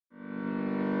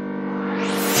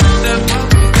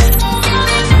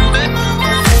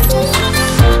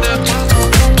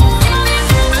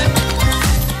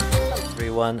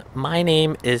everyone, my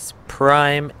name is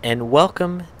Prime and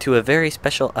welcome to a very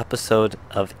special episode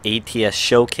of ATS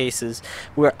Showcases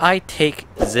where I take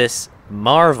this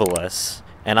marvelous,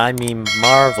 and I mean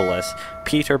marvelous,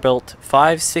 Peterbilt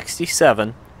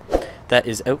 567 that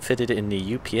is outfitted in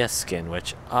the UPS skin,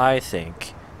 which I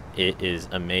think it is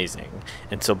amazing.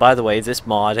 And so, by the way, this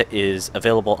mod is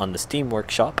available on the Steam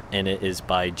Workshop and it is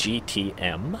by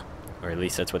GTM. Or at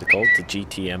least that's what it's called, the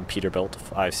GTM Peterbilt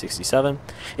 567.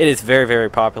 It is very,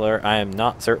 very popular. I am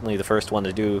not certainly the first one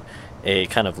to do a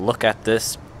kind of look at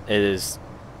this. It is,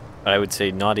 I would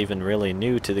say, not even really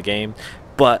new to the game,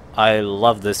 but I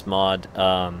love this mod.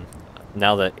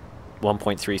 Now that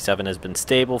 1.37 has been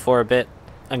stable for a bit,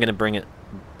 I'm going to bring it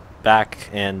back,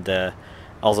 and this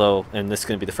is going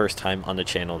to be the first time on the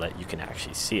channel that you can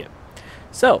actually see it.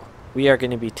 So, we are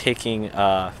going to be taking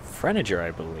furniture,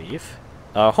 I believe.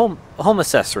 Home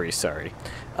accessories, sorry,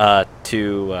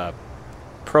 to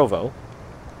Provo,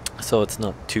 so it's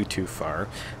not too far,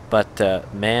 but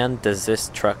man, does this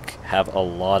truck have a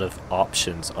lot of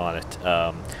options on it.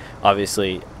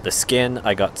 Obviously the skin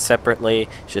I got separately,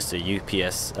 it's just a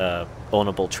UPS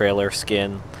ownable trailer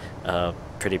skin,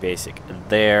 pretty basic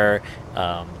there.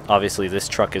 Obviously this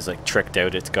truck is like tricked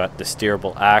out. It's got the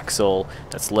steerable axle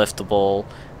that's liftable.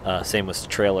 Same with the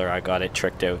trailer, I got it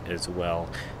tricked out as well.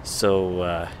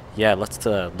 So yeah, let's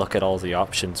look at all the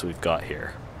options we've got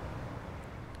here.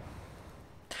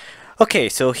 Okay,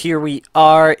 so here we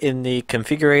are in the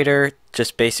configurator,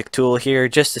 just basic tool here,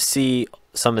 just to see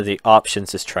some of the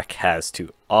options this truck has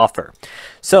to offer.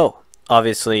 So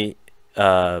obviously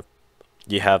you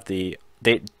have the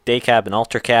day cab and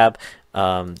ultra cab,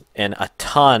 and a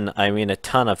ton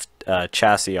of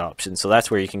chassis options. So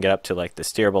that's where you can get up to like the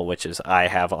steerable, which is I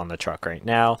have on the truck right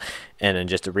now, and then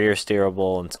just a rear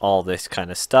steerable and all this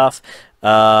kind of stuff.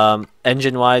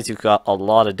 Engine wise, you've got a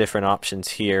lot of different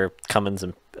options here. Cummins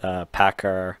and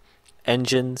Packard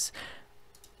engines.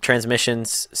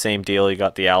 Transmissions, same deal. You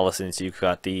got the Allisons, you've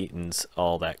got the Eatons,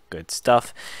 all that good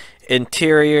stuff.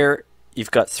 Interior,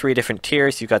 you've got 3 different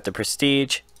tiers. You've got the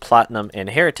Prestige, Platinum, and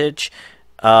Heritage.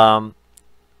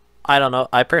 I don't know,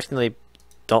 I personally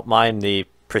don't mind the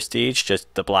Prestige,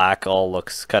 just the black all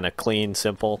looks kind of clean,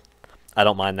 simple. I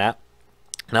don't mind that.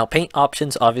 Now paint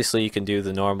options, obviously you can do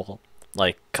the normal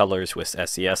like colors with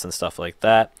SES and stuff like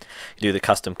that. You do the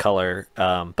custom color,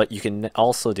 but you can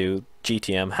also do,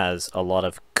 GTM has a lot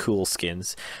of cool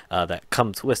skins that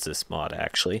comes with this mod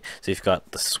actually. So you've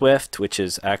got the Swift, which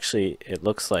is actually, it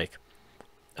looks like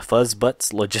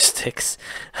Fuzzbutts Logistics.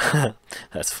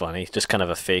 That's funny, just kind of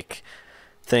a fake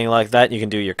thing like that. You can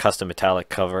do your custom metallic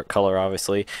color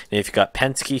obviously. And if you've got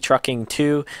Penske Trucking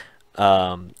too,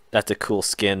 that's a cool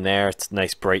skin there. It's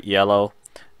nice bright yellow.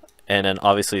 And then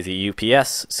obviously the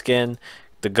UPS skin,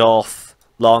 the Gulf,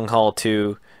 Long Haul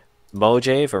 2,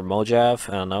 Mojave,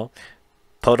 I don't know,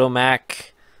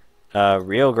 Potomac,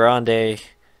 Rio Grande,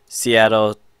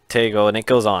 Seattle, Tego, and it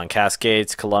goes on.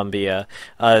 Cascades, Columbia.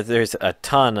 There's a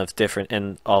ton of different,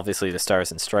 and obviously the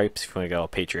Stars and Stripes if you want to go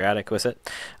patriotic with it.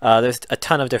 There's a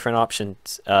ton of different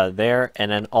options there,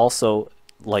 and then also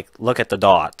like look at the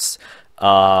dots.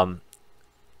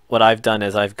 What I've done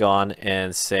is I've gone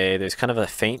and say there's kind of a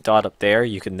faint dot up there.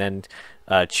 You can then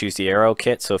choose the aero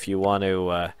kit. So if you want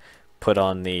to put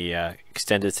on the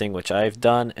extended thing, which I've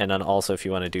done, and then also if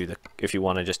you want to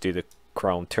just do the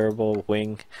chrome turbo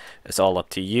wing, it's all up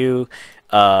to you.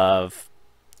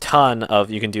 Ton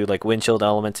of, you can do like windshield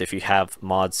elements if you have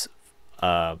mods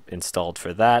installed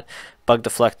for that. Bug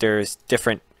deflectors,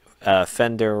 different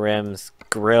fender rims,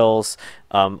 grills.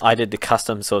 I did the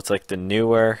custom, so it's like the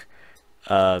newer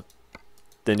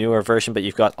version, but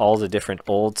you've got all the different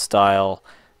old style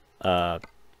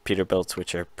Peterbilts,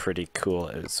 which are pretty cool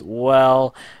as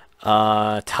well.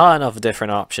 Ton of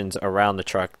different options around the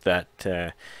truck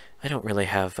that I don't really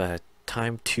have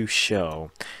time to show.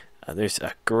 There's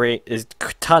a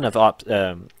ton of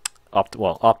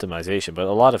optimization, but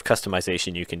a lot of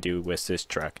customization you can do with this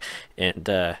truck, and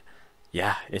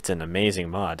yeah, it's an amazing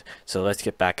mod. So let's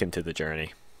get back into the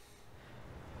journey.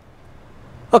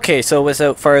 Okay, so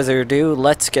without further ado,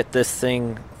 let's get this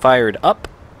thing fired up.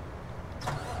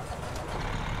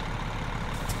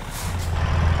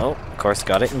 Oh, of course,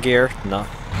 got it in gear. No,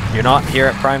 you're not here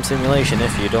at Prime Simulation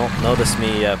if you don't notice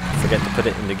me forget to put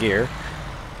it into gear.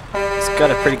 It's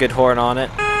got a pretty good horn on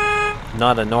it.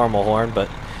 Not a normal horn, but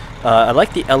I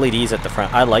like the LEDs at the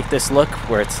front. I like this look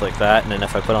where it's like that, and then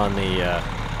if I put on the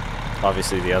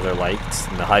obviously the other lights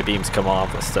and the high beams come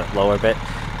off with the lower bit,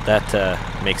 that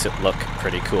makes it look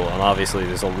pretty cool. And obviously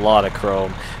there's a lot of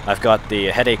chrome. I've got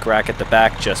the headache rack at the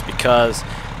back just because.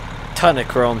 Ton of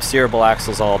chrome, steerable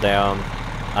axles all down.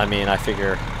 I mean, I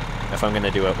figure if I'm going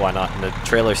to do it, why not? And the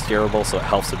trailer's steerable, so it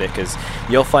helps a bit, because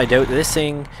you'll find out this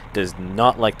thing does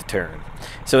not like to turn.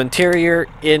 So interior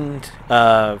in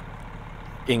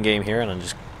game here, and I'll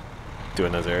just do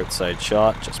another outside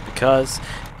shot just because.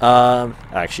 I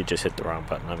actually just hit the wrong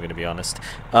button, I'm going to be honest.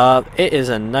 It is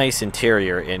a nice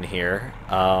interior in here.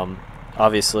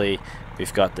 Obviously,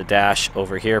 we've got the dash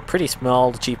over here. Pretty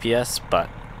small GPS, but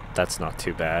that's not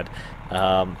too bad.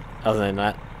 Other than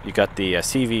that, you got the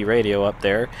CV radio up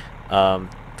there.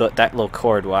 That little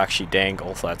cord will actually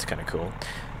dangle, so that's kind of cool.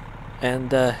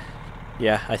 And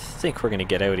yeah, I think we're going to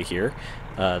get out of here.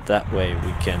 That way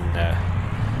we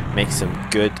can make some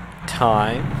good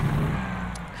time.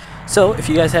 So if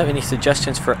you guys have any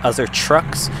suggestions for other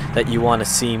trucks that you want to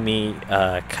see me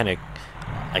kind of,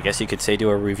 I guess you could say, do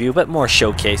a review, but more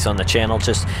showcase on the channel,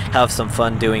 just have some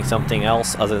fun doing something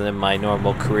else other than my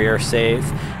normal career save,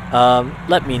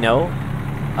 let me know.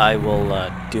 I will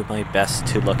do my best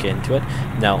to look into it.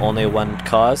 Now, only one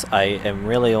cause, I am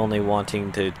really only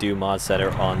wanting to do mods that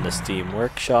are on the Steam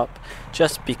Workshop,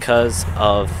 just because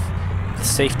of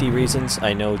safety reasons.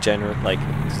 I know like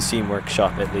the Steam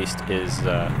Workshop at least is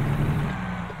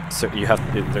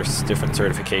there's different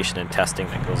certification and testing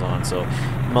that goes on, so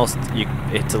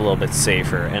it's a little bit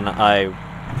safer, and I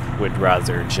would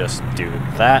rather just do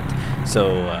that.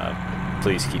 So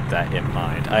please keep that in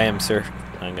mind.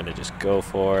 I'm gonna just go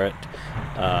for it.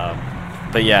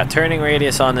 But yeah, turning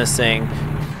radius on this thing,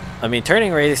 I mean,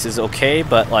 turning radius is okay,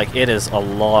 but like it is a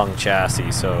long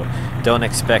chassis, so don't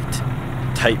expect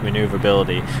tight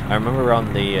maneuverability. I remember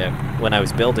on the when I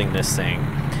was building this thing,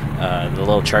 the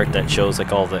little chart that shows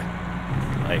like all the,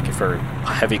 like for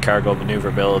heavy cargo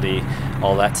maneuverability,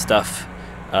 all that stuff,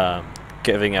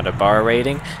 giving it a bar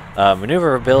rating.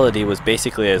 Maneuverability was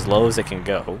basically as low as it can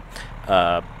go,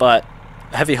 but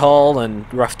heavy haul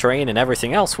and rough terrain and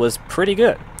everything else was pretty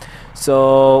good.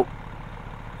 So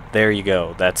there you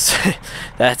go. That's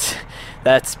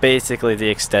that's basically the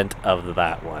extent of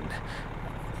that one.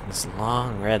 This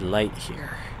long red light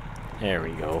here. There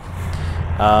we go.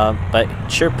 But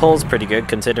sure pulls pretty good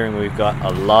considering we've got a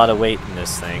lot of weight in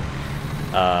this thing.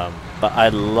 But I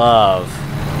love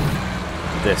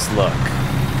this look.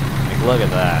 Like, look at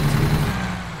that.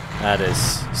 That is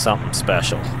something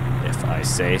special, if I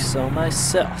say so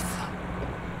myself.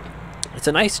 It's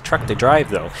a nice truck to drive,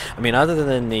 though. I mean, other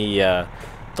than the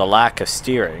lack of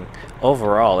steering,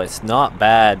 overall it's not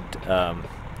bad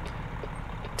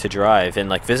to drive, and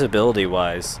like visibility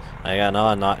wise, I know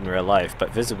I'm not in real life, but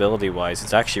visibility wise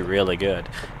it's actually really good,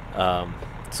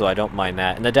 so I don't mind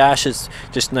that. And the dash is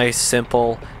just nice,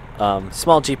 simple,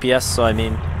 small GPS, so I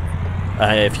mean,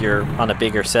 if you're on a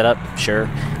bigger setup, sure.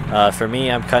 For me,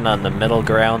 I'm kind of on the middle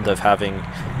ground of having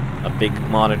a big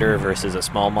monitor versus a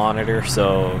small monitor,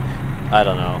 so I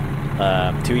don't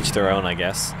know, to each their own, I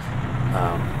guess.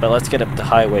 But let's get up to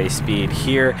highway speed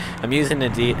here. I'm using the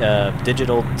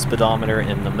digital speedometer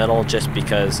in the middle just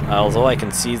because, although I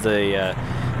can see the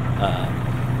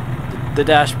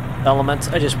dash elements,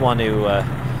 I just want to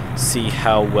see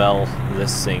how well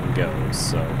this thing goes.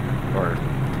 So, or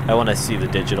I want to see the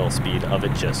digital speed of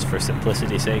it just for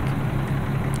simplicity's sake.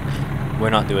 We're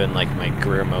not doing like my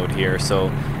career mode here,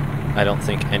 so I don't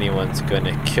think anyone's going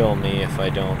to kill me if I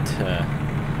don't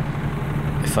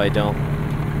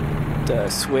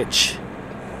switch,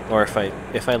 or if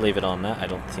I leave it on that. I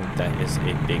don't think that is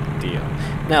a big deal.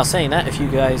 Now, saying that, if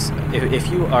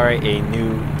you are a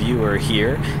new viewer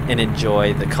here and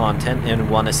enjoy the content and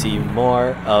want to see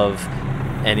more of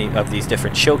any of these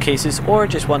different showcases, or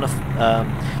just want to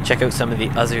check out some of the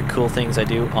other cool things I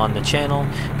do on the channel,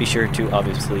 be sure to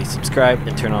obviously subscribe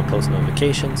and turn on post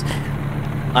notifications.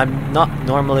 I'm not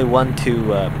normally one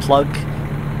to plug.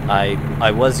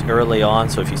 I was early on,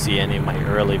 so if you see any of my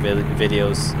early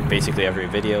videos, basically every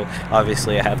video,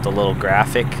 obviously I have the little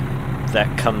graphic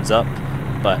that comes up,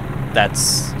 but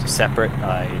that's separate.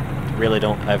 I really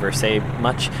don't ever say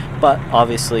much, but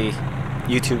obviously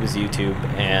YouTube is YouTube,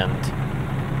 and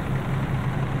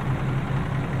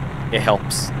it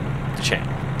helps the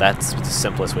channel. That's the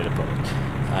simplest way to put it.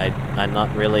 I'm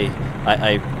not really...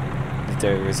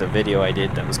 There was a video I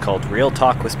did that was called Real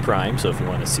Talk with Prime, so if you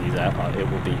want to see that, it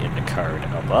will be in the card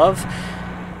above.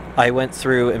 I went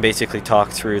through and basically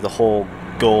talked through the whole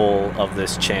goal of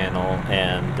this channel,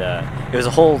 and it was a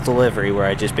whole delivery where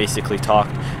I just basically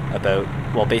talked about,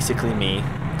 well, basically me,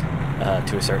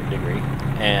 to a certain degree,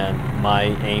 and my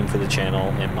aim for the channel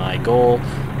and my goal,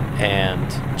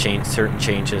 and certain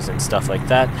changes and stuff like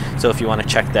that. So if you want to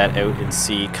check that out and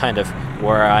see kind of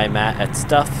where I'm at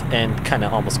stuff and kind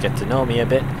of almost get to know me a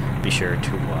bit, be sure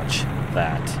to watch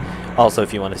that. Also,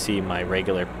 if you want to see my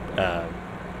regular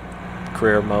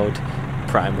career mode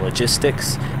Prime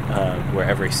Logistics, where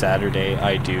every Saturday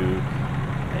I do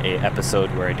a episode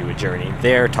where I do a journey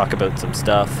there, talk about some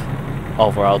stuff.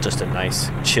 Overall, just a nice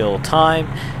chill time.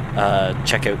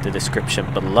 Check out the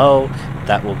description below.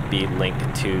 That will be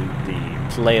linked to the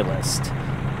playlist.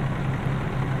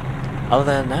 Other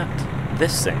than that,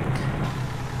 this thing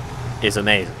is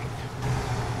amazing.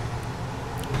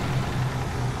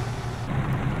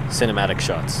 Cinematic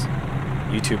shots.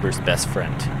 YouTuber's best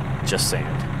friend. Just saying.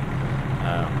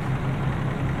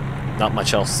 Not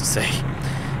much else to say.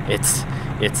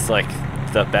 It's like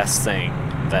the best thing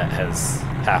that has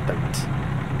happened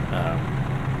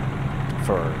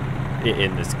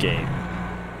in this game.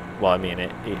 Well, I mean,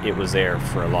 it was there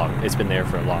for it's been there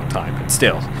for a long time, but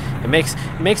still, it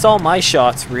makes all my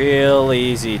shots real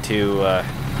easy to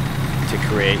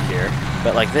create here.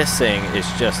 But like, this thing is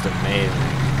just amazing.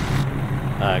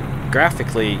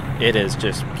 Graphically, it is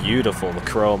just beautiful. The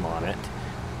chrome on it,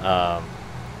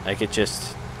 like it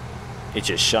just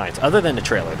shines. Other than the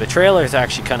trailer. The trailer is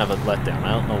actually kind of a letdown.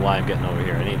 I don't know why I'm getting over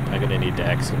here. I'm gonna need to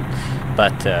exit.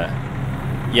 But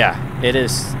yeah, it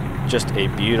is just a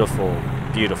beautiful,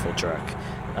 beautiful truck.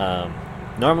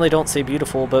 Normally don't say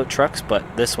beautiful about trucks, but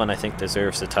this one I think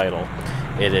deserves the title.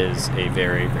 It is a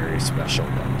very, very special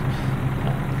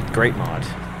one. Great mod.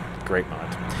 Great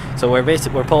mod. So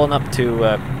we're pulling up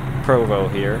to Provo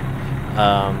here.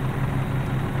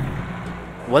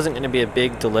 Wasn't going to be a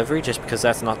big delivery just because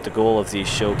that's not the goal of these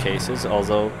showcases,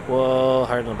 although, whoa,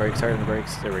 hard on the brakes,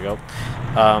 there we go.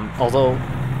 Although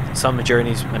some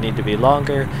journeys need to be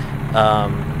longer,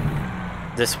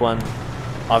 this one,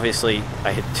 obviously,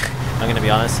 I'm going to be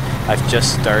honest, I've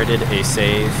just started a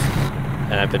save,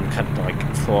 and I've been kind of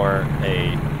like for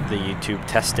the YouTube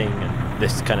testing and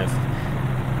this kind of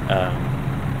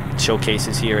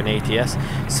showcases here in ATS,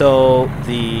 so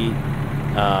the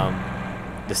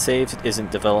save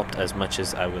isn't developed as much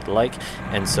as I would like,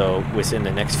 and so within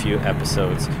the next few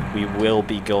episodes we will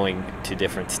be going to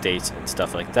different states and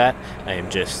stuff like that. I am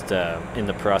just in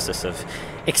the process of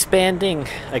expanding,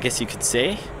 I guess you could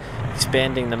say,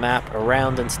 expanding the map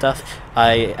around and stuff.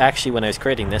 I actually, when I was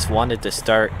creating this, wanted to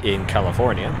start in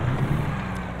California,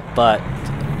 but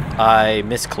I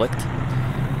misclicked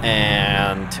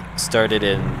and started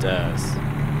in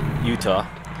Utah,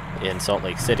 in Salt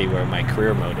Lake City, where my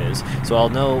career mode is. So I'll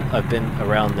know I've been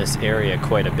around this area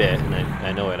quite a bit, and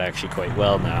I know it actually quite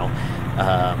well now.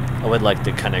 I would like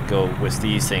to kind of go with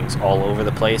these things all over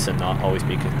the place and not always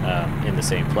be in the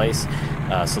same place.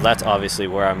 So that's obviously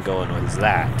where I'm going with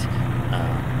that.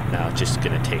 Now it's just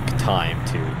going to take time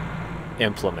to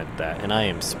implement that, and I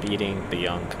am speeding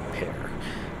beyond compare.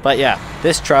 But yeah,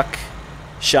 this truck,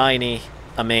 shiny,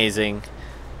 amazing.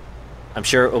 I'm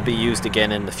sure it will be used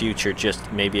again in the future,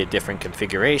 just maybe a different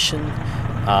configuration,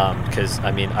 because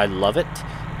I mean, I love it.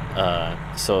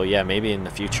 So yeah, maybe in the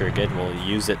future again we'll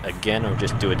use it again, or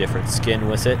just do a different skin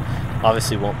with it.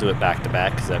 Obviously won't do it back to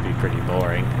back because that'd be pretty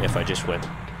boring if I just went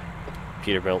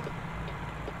Peterbilt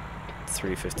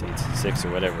 356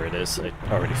 or whatever it is. I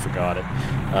already forgot it.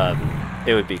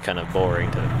 It would be kind of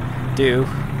boring to do,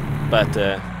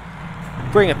 but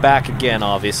bring it back again,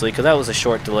 obviously, because that was a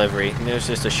short delivery. It was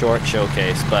just a short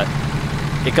showcase, but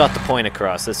it got the point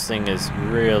across. This thing is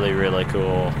really, really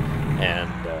cool, and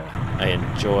I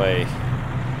enjoy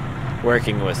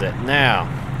working with it. Now,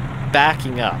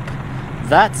 backing up,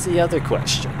 that's the other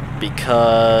question,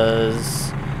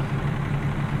 because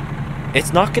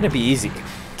it's not going to be easy.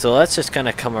 So let's just kind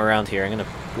of come around here. I'm going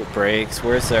to put brakes.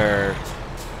 Where's our...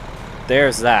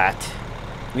 There's that.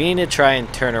 We need to try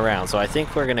and turn around, so I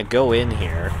think we're gonna go in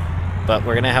here, but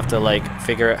we're gonna have to like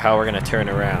figure out how we're gonna turn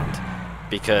around,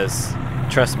 because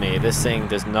trust me, this thing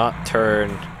does not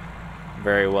turn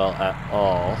very well at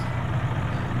all.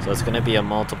 So it's gonna be a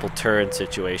multiple turn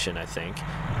situation, I think.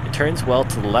 It turns well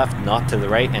to the left, not to the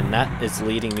right, and that is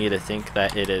leading me to think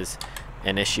that it is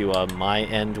an issue on my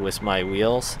end with my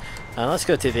wheels. Let's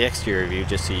go to the exterior view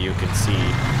just so you can see.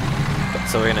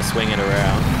 So we're gonna swing it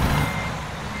around.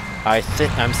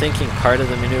 I'm thinking part of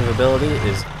the maneuverability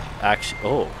is actually...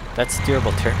 Oh, that's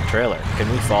steerable trailer. Can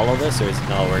we follow this, or is...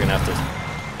 No, we're gonna have to...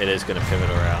 It is gonna pivot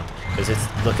around, because it's...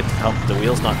 Look at how the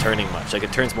wheel's not turning much. Like,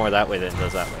 it turns more that way than it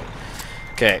does that way.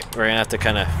 Okay, we're gonna have to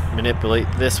kind of manipulate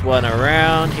this one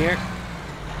around here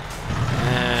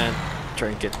and try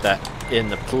and get that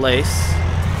into place,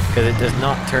 because it does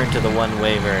not turn to the one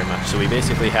way very much. So we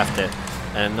basically have to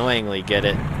annoyingly get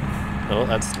it... Oh,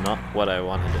 that's not what I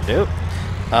wanted to do.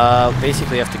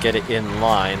 Basically have to get it in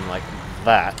line like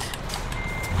that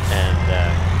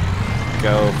and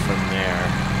go from there.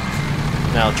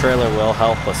 Now trailer will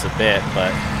help us a bit,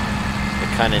 but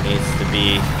it kind of needs to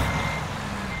be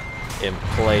in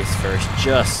place first.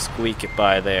 Just squeak it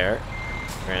by there.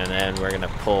 And then we're gonna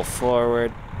pull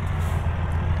forward.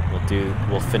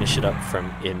 We'll finish it up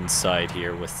from inside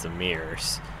here with the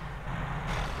mirrors.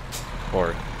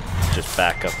 Or just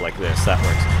back up like this, that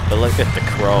works. But look at the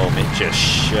chrome, it just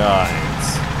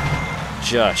shines.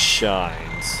 Just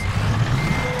shines.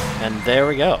 And there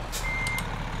we go.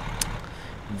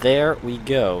 There we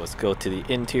go. Let's go to the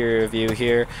interior view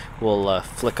here. We'll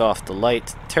flick off the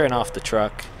light, turn off the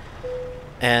truck,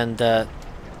 and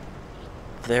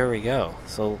there we go.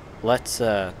 So let's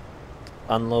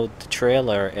unload the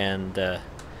trailer and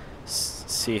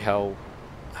see how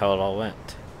it all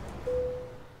went.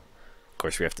 Of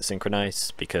course, we have to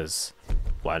synchronize because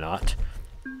why not?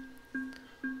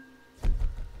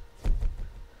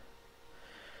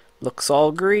 Looks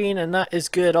all green, and that is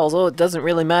good. Although it doesn't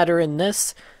really matter in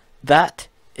this, that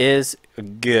is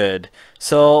good.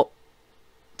 So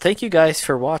thank you guys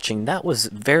for watching. That was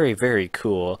very, very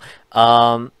cool.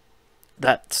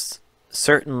 That's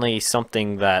certainly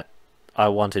something that I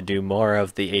want to do more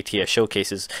of. The ATS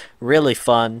showcases, really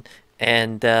fun,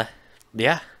 and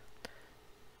yeah,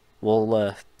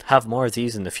 we'll have more of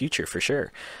these in the future for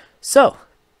sure. So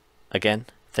again,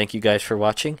 thank you guys for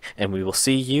watching, and we will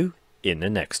see you in the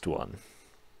next one.